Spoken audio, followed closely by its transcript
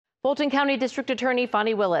Fulton County District Attorney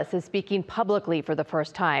Fani Willis is speaking publicly for the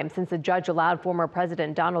first time since the judge allowed former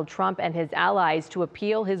President Donald Trump and his allies to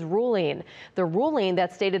appeal his ruling. The ruling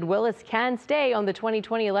that stated Willis can stay on the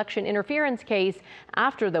 2020 election interference case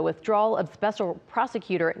after the withdrawal of Special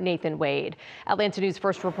Prosecutor Nathan Wade. Atlanta News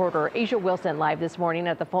First reporter Asia Wilson live this morning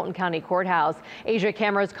at the Fulton County Courthouse. Asia,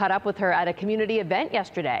 cameras caught up with her at a community event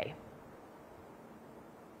yesterday.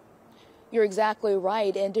 You're exactly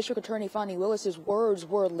right. And District Attorney Fani Willis's words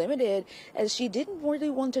were limited as she didn't really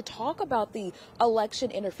want to talk about the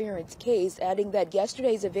election interference case, adding that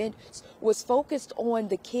yesterday's event was focused on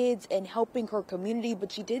the kids and helping her community.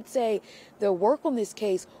 But she did say the work on this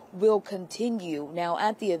case will continue. Now,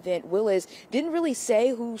 at the event, Willis didn't really say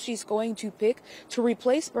who she's going to pick to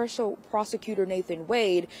replace Special Prosecutor Nathan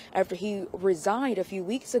Wade after he resigned a few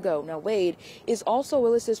weeks ago. Now, Wade is also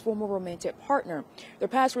Willis's former romantic partner. Their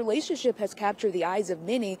past relationship has captured the eyes of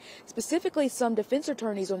many, specifically some defense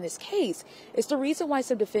attorneys on this case. It's the reason why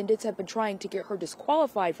some defendants have been trying to get her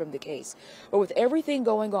disqualified from the case. But with everything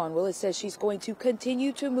going on, Willis says she's going to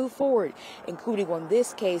continue to move forward, including on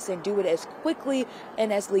this case, and do it as quickly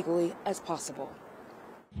and as legally as possible.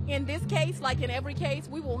 In this case, like in every case,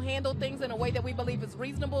 we will handle things in a way that we believe is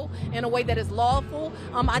reasonable, in a way that is lawful.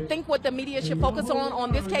 I think what the media should focus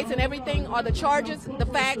on this case and everything are the charges, the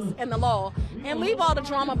facts, and the law, and leave all the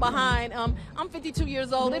drama behind. I'm 52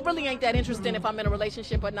 years old. It really ain't that interesting if I'm in a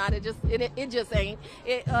relationship or not. It just ain't.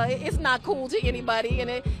 It's not cool to anybody, and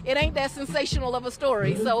it ain't that sensational of a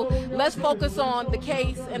story. So let's focus on the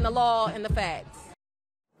case and the law and the facts.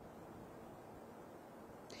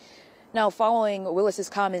 Now, following Willis's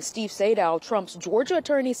comments, Steve Sadow, Trump's Georgia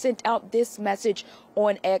attorney, sent out this message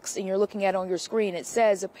on X, and you're looking at it on your screen. It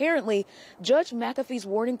says, apparently, Judge McAfee's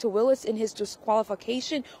warning to Willis in his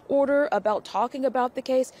disqualification order about talking about the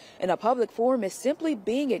case in a public forum is simply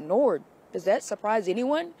being ignored. Does that surprise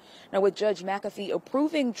anyone? Now, with Judge McAfee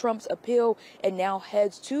approving Trump's appeal, it now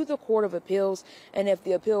heads to the Court of Appeals, and if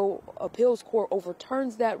the appeals court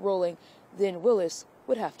overturns that ruling, then Willis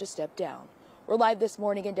would have to step down. We're live this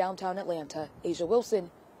morning in downtown Atlanta. Asia Wilson,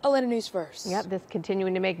 Atlanta News First. Yep, this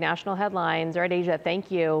continuing to make national headlines. All right, Asia, thank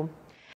you.